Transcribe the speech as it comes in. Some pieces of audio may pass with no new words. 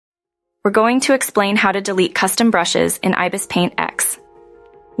We're going to explain how to delete custom brushes in Ibis Paint X.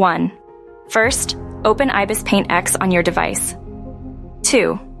 1. First, open Ibis Paint X on your device.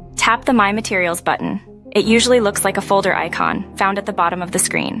 2. Tap the My Materials button. It usually looks like a folder icon found at the bottom of the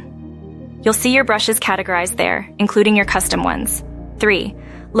screen. You'll see your brushes categorized there, including your custom ones. 3.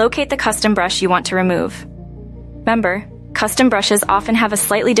 Locate the custom brush you want to remove. Remember, custom brushes often have a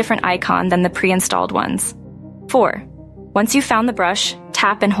slightly different icon than the pre-installed ones. 4. Once you've found the brush,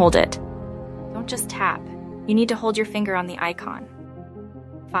 tap and hold it. Don't just tap. You need to hold your finger on the icon.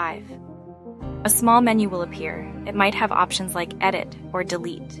 5. A small menu will appear. It might have options like Edit or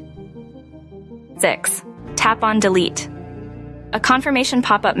Delete. 6. Tap on Delete. A confirmation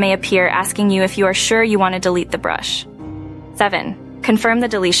pop-up may appear asking you if you are sure you want to delete the brush. 7. Confirm the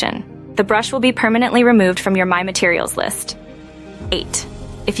deletion. The brush will be permanently removed from your My Materials list. 8.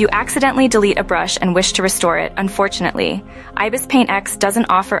 If you accidentally delete a brush and wish to restore it, unfortunately, Ibis Paint X doesn't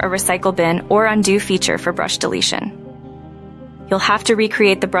offer a recycle bin or undo feature for brush deletion. You'll have to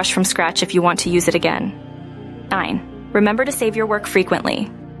recreate the brush from scratch if you want to use it again. 9. Remember to save your work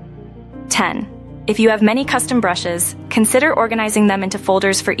frequently. 10. If you have many custom brushes, consider organizing them into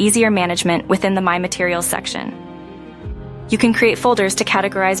folders for easier management within the My Materials section. You can create folders to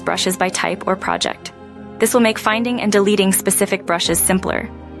categorize brushes by type or project. This will make finding and deleting specific brushes simpler.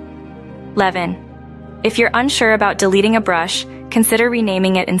 11. If you're unsure about deleting a brush, consider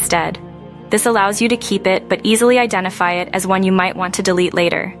renaming it instead. This allows you to keep it but easily identify it as one you might want to delete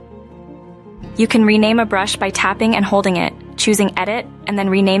later. You can rename a brush by tapping and holding it, choosing Edit, and then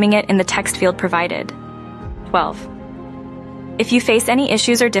renaming it in the text field provided. 12. If you face any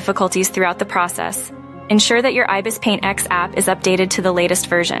issues or difficulties throughout the process, ensure that your Ibis Paint X app is updated to the latest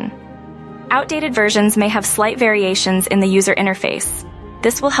version. Outdated versions may have slight variations in the user interface.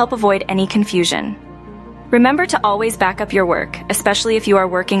 This will help avoid any confusion. Remember to always back up your work, especially if you are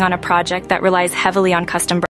working on a project that relies heavily on custom brushes.